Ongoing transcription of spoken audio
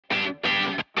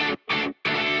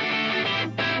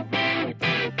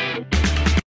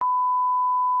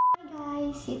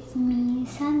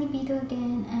video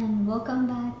again and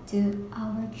welcome back to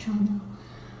our channel.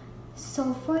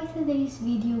 So for today's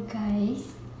video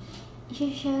guys,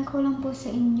 i-share ko lang po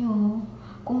sa inyo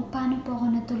kung paano po ako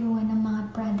natulungan ng mga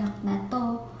product na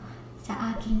to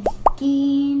sa aking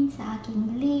skin, sa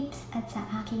aking lips, at sa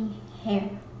aking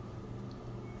hair.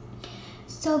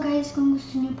 So guys, kung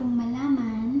gusto niyo pong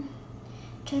malaman,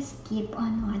 just keep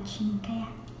on watching. Kaya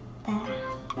tara!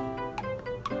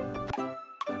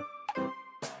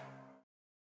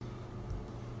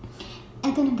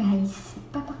 Eto na guys,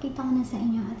 ipapakita ko na sa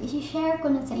inyo at i-share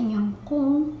ko na sa inyo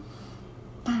kung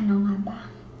paano nga ba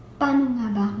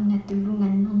ako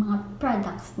natulungan ng mga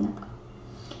products na to.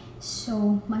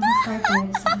 So, mag-start tayo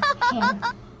sa hair.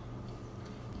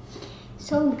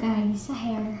 So guys, sa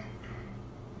hair,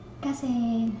 kasi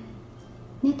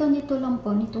nito lang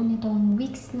po, nitong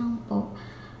weeks lang po,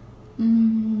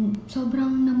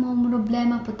 sobrang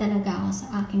namomroblema po talaga ako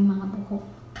sa aking mga buhok.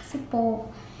 Kasi po,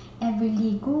 every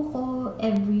ligo ko,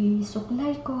 every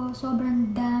suklay ko,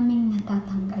 sobrang daming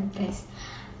natatanggal guys.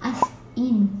 As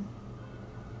in,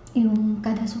 yung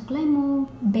kada suklay mo,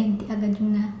 20 agad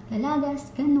yung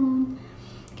nalalagas, ganun.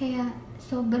 Kaya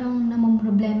sobrang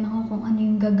namomroblema ako kung ano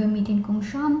yung gagamitin kong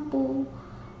shampoo,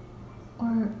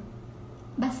 or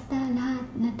basta lahat,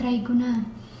 na-try ko na.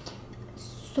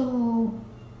 So,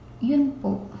 yun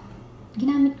po.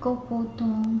 Ginamit ko po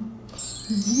itong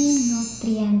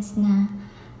Nutrients na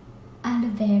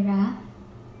aloe vera.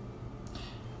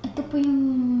 Ito po yung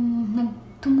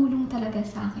nagtumulong talaga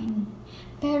sa akin.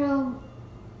 Pero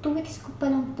 2 weeks ko pa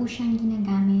lang po siyang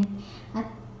ginagamit. At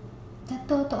sa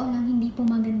totoo lang, hindi po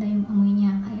maganda yung amoy niya.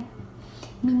 Kaya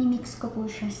minimix ko po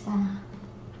siya sa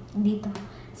dito,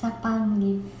 sa palm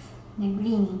leaf na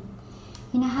green.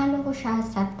 Hinahalo ko siya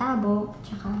sa tabo,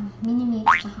 tsaka minimix,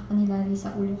 tsaka ko nilalagay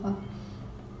sa ulo ko.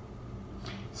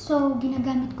 So,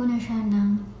 ginagamit ko na siya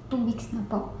ng 2 weeks na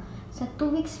po. Sa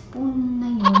 2 weeks po na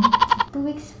yun,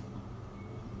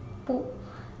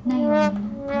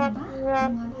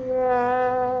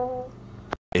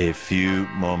 A few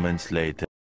moments later.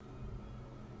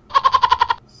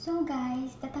 So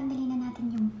guys, tatanggalin na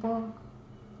natin yung po.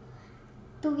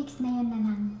 2 weeks na yun na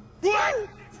lang.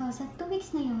 So sa 2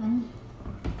 weeks na yun,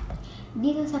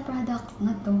 dito sa product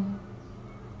na to,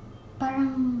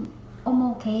 parang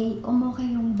umokay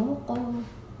yung buhok ko.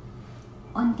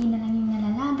 Onti na lang yung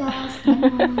nalalagas,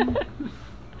 ganun.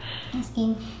 As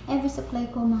in, every supply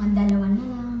ko, mga 2 na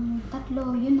lang, 3,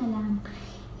 yun na lang.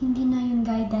 Hindi na yung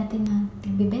guide dati na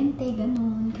 20,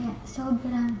 ganun. Kaya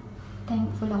sobrang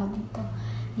thankful ako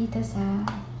dito sa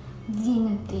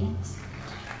Nutrients.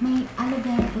 May aloe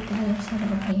vera po tayo sa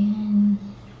loob. Ayan.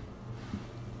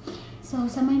 So,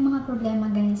 sa may mga problema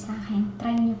guys sa akin,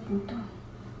 try nyo po to.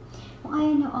 Kung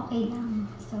ayaw nyo, okay lang.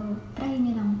 So, try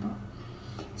nyo lang po.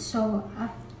 So,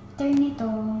 after nito,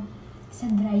 sa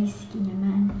dry skin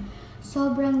naman.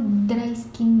 Sobrang dry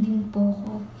skin din po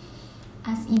ko.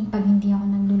 As in, pag hindi ako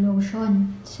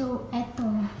naglo-lotion. So, eto.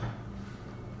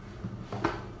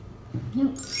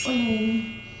 Yung Olay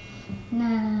na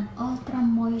Ultra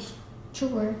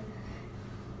Moisture,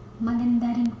 maganda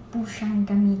rin po siyang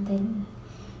gamitin.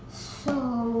 So,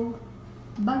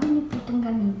 bago niyo po itong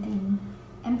gamitin,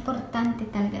 importante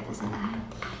talaga ito sa lahat.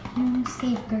 Yung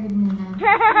safeguard muna.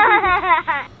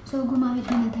 So, gumamit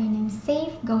muna tayo ng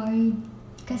safeguard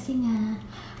kasi nga,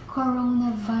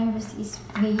 coronavirus is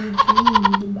waving,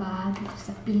 diba? Dito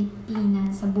sa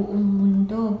Pilipinas, sa buong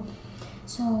mundo.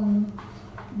 So,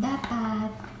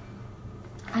 dapat,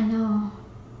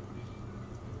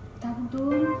 tawag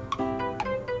doon?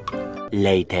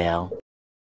 Later.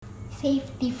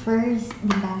 Safety first,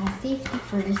 diba? Safety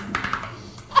first.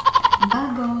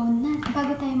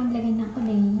 Bago tayo maglagay ng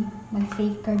kulay,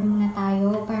 mag-safeguard muna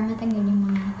tayo para matanggal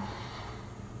yung mga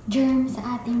germs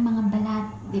sa ating mga balat,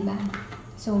 diba?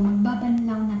 So,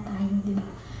 magbabanlaw na tayo, diba?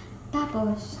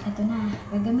 Tapos, eto na,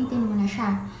 gagamitin mo na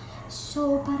siya.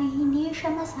 So, para hindi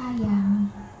siya masayang,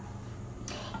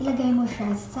 ilagay mo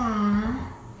siya sa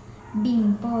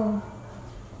bimpo.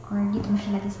 Or dito mo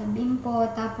siya lagay sa bimpo,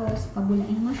 tapos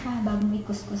pabulain mo siya bago may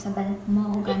kuskus sa balat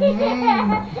mo,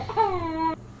 ganyan.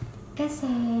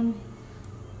 Kasi,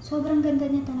 sobrang ganda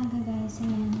niya talaga guys.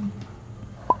 Ayan.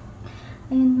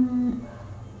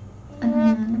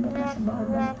 Nababa sa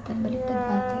bawal, baliktad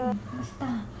ate.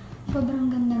 Basta, sobrang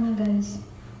ganda niya guys.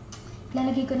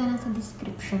 Lalagay ko na lang sa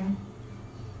description.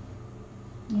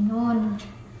 Ganun.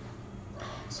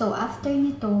 So, after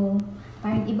nito,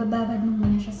 parang ibababad mo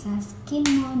muna siya sa skin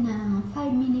mo na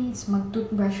 5 minutes,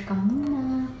 mag-toothbrush ka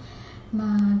muna,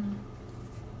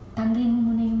 tanggalin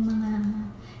mo muna yung mga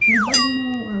libag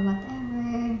mo or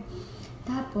whatever.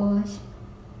 Tapos,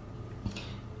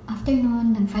 after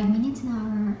nun, nag 5 minutes na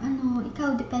or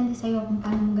sa'yo kung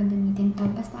paano mo gagamitin to.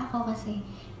 Basta ako kasi,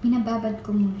 binababad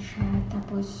ko muna siya.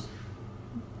 Tapos,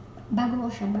 bago ko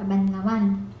siya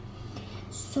babanlawan.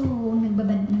 So,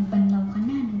 nagbanlaw ka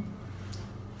na.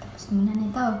 Tapos muna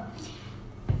nito.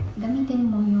 Gamitin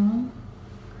mo yung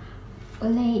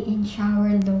Olay and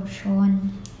Shower Lotion.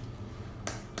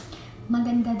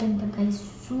 Maganda din to guys.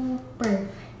 Super.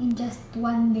 In just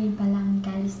 1 day pa lang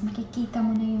guys. Makikita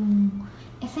mo na yung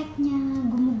effect niya.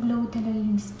 Gumuglow talaga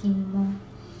yung skin mo.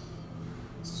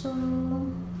 So,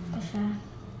 ito siya.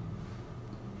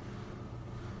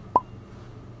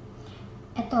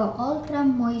 Ito, Ultra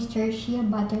Moisture Shea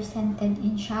Butter Scented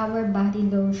in Shower Body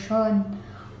Lotion.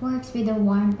 Works with the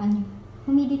warmth and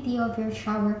humidity of your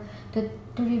shower to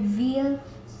reveal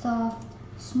soft,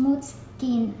 smooth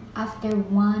skin after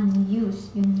one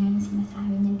use. Yun nga yung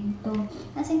sinasabi niya dito.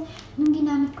 Kasi, nung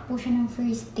ginamit ko po siya ng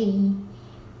first day,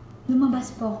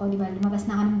 lumabas po ako, diba? Lumabas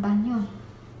na ako ng banyo.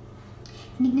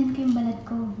 Tinignan ko yung balat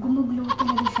ko. Gumuglow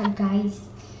talaga siya, guys.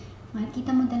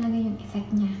 Makikita mo talaga yung effect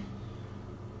niya.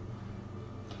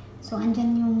 So,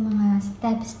 andyan yung mga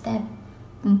step-step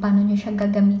kung paano nyo siya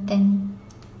gagamitin.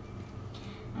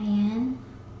 Ayan.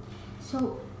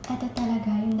 So, ito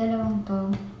talaga, yung dalawang to.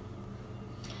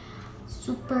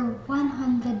 Super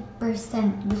 100%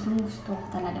 gusto ko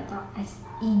talaga to. As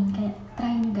in, kaya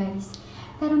try nyo guys.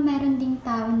 Pero meron ding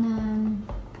tao na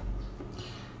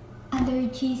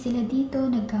allergy sila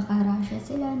dito, nagkakarasya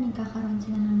sila, nagkakaroon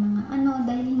sila ng mga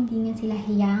dahil hindi nga sila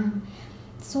hiyang.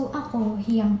 So, ako,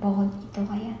 hiyang po ako dito,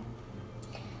 kaya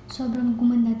sobrang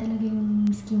gumanda talaga yung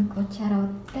skin ko, charot.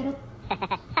 Pero,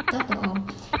 totoo.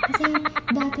 Kasi,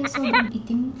 dati sobrang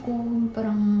itim ko,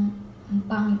 parang ang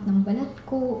pangit ng balat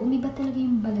ko, umiba talaga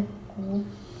yung balat ko.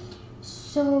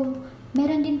 So,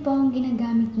 meron din po akong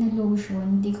ginagamit na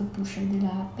lotion, hindi ko po siya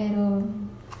dala, pero,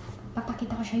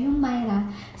 papakita ko siya, yung Myra,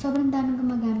 sobrang daming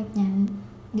gumagamit niyan,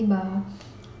 diba?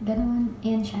 Ganun,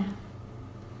 ayan siya.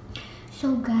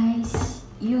 So, guys,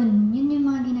 yun yung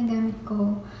mga ginagamit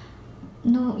ko.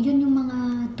 No, yun yung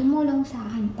mga tumulong sa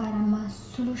akin para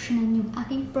masolusyonan yung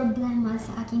aking problema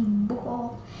sa aking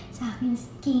buhok, sa aking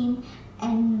skin,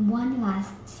 and one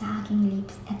last sa aking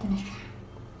lips. Ito na siya.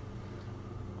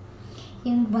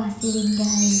 Yung Vaseline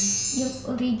guys, yung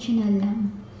original lang.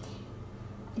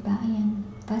 Diba? Ayan,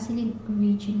 Vaseline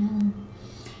original.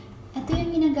 Ito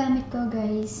yung ginagamit ko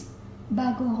guys,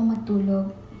 bago ako matulog.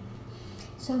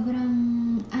 Sobrang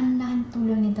laking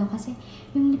tulong nito kasi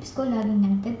yung lips ko laging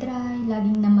nagda-dry,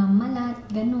 laging namamalat,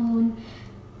 ganun.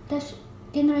 Tapos,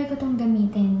 tinry ko tong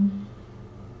gamitin.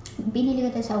 Binili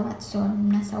ko to sa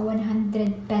Watson. Nasa 100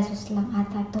 pesos lang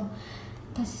ata to.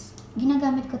 Tapos,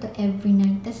 ginagamit ko to every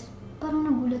night. Tapos, parang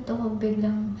nagulat ako,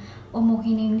 biglang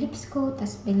okay na yung lips ko.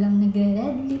 Tapos, biglang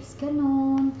nag-red lips,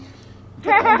 ganun.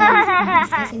 Totoo guys,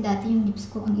 kasi dati yung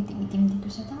lips ko ang itim-itim dito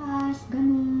sa taas,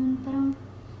 ganun. Parang,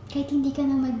 kahit hindi ka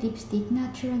na mag-lipstick,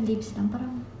 natural lips lang.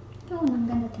 Parang, yun, ang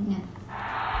ganda tingnan.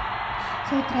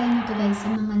 So, try nyo to guys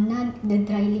sa mga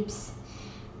nag-dry lips.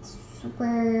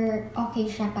 Super okay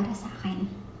siya para sa akin.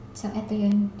 So, ito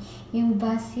yun. Yung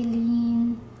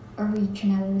Vaseline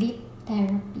Original Lip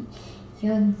Therapy.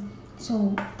 Yun.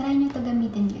 So, try nyo to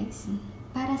gamitin guys.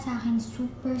 Para sa akin,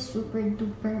 super, super,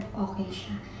 duper okay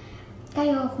siya.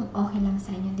 Kayo kung okay lang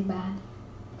sa inyo, diba?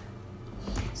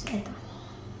 So, ito.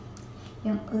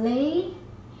 Yung Olay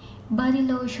Body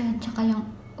Lotion, tsaka yung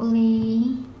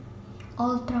Olay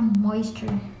Ultra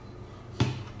Moisture.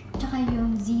 Tsaka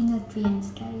yung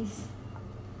Z-Nutrients, guys.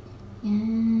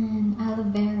 Yan. Aloe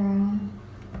Vera.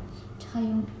 Tsaka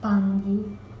yung Palm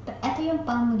Leaf. Ito yung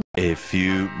Palm Leaf. A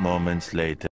few moments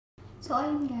later. So,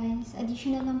 ayun guys.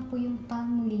 Additional lang po yung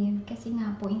Palm Leaf. Kasi nga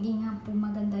po, hindi nga po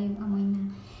maganda yung amoy na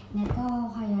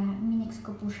neto. Kaya, minix ko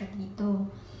po siya dito.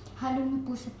 Halo nyo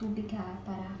po sa tubig ha,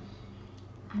 para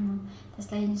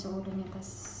tapos layan sa ulo niya,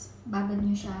 tapos babad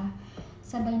niyo siya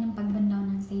sabay ng pagbanlaw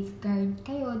ng safeguard.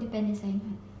 Kayo, depende sa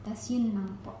inyo. Tapos yun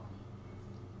lang po.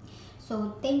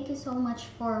 So, thank you so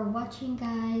much for watching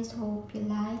guys. Hope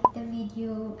you like the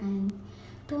video and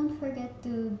don't forget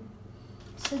to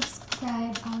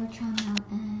subscribe our channel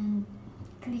and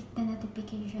click the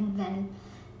notification bell.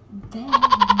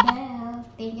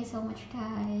 Thank you so much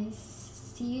guys.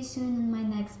 See you soon in my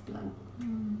next vlog.